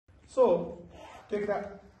So take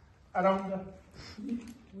that around the.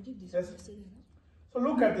 Yes. So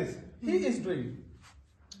look at this. He is doing.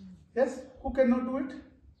 Yes. Who cannot do it?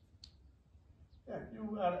 Yeah,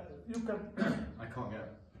 you can. I can't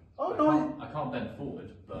get. Oh no. I can't bend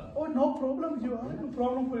forward, but. Oh, no problem. You are no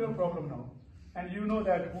problem for your problem now, and you know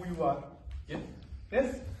that who you are. Yeah.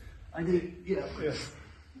 Yes. I do. Yeah. Yes.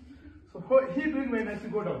 So he doing very nicely.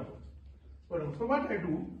 Go down. Go down. So what I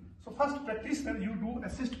do? So first practice when you do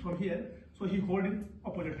assist from here. So he holding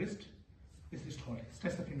opposite wrist. This is hold.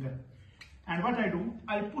 Stretch the finger. And what I do?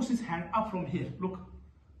 I push his hand up from here. Look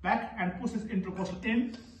back and push his intercostal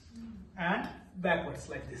in and backwards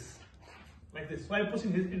like this. Like this. So I'm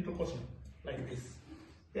pushing his intercostal like this.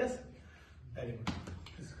 Yes? Very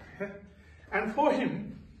good. And for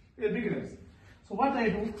him, we are beginners. So what I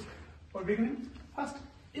do for beginning? First,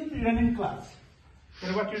 in running class,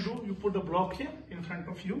 then what you do, you put the block here in front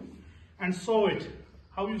of you and sew it.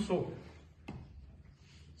 How you sew?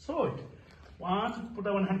 Sew it. Put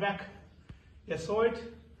the one hand back. Yes, sew it.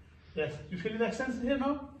 Yes. You feel the accents here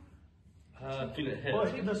now? Feel it here. Oh,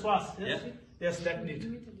 in the swas. Yes. Yeah. Yes, that neat.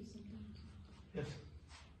 Yes.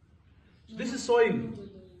 So this is sewing.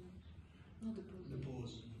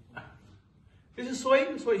 This is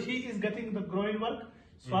sewing, so he is getting the groin work,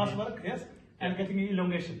 swas work, yes, and getting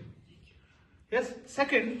elongation. Yes.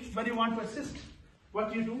 Second, when you want to assist,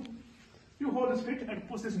 what you do? You hold his feet and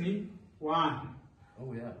push his knee. 1,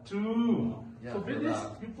 Oh yeah. 2. Yeah, So with feel this,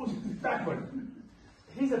 that. you push backward.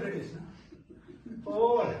 He's a British.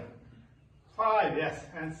 4, 5, yes,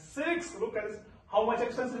 and 6. Look at this. How much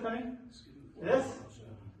extension is coming? Yes.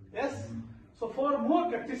 Yes. So for more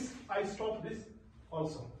practice, I stop this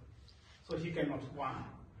also. So he cannot. 1,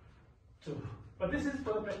 2. But this is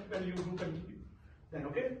for the practice when you do continue. Then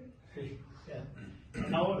okay. 3. Yeah.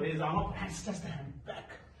 Now raise arm up and stretch the hand back.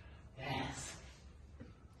 Yes.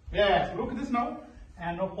 Yes. Look at this now.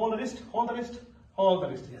 And now hold the wrist. Hold the wrist. Hold the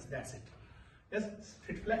wrist. Yes. That's it. Yes.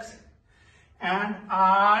 Fit flex. And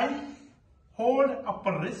I hold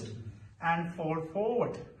upper wrist and fold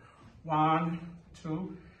forward. 1,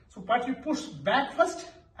 2. So but you push back first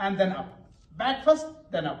and then up. Back first,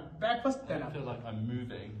 then up. Back first, then I up. feel like I'm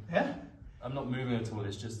moving. Yeah? I'm not moving at all.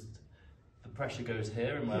 It's just the pressure goes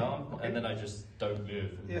here in my arm, Okay. and then I just don't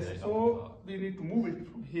move. And Yes, it up so apart. we need to move it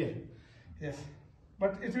from here. Yes.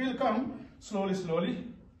 But it will come slowly, slowly.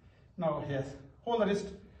 Now, yes. Hold the wrist.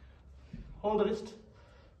 Hold the wrist.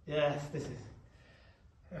 Yes, this is.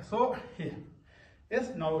 Yes, so here.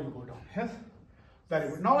 Yes, now you go down. Yes. Very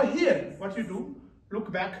good. Now here, what you do,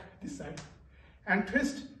 look back this side and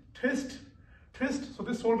twist, twist, twist. So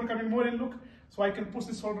this shoulder coming more in, look. So I can push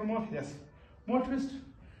this shoulder more. Yes. More twist,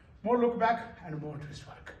 more look back and more twist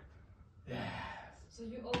work. Yes. So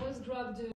you always grab the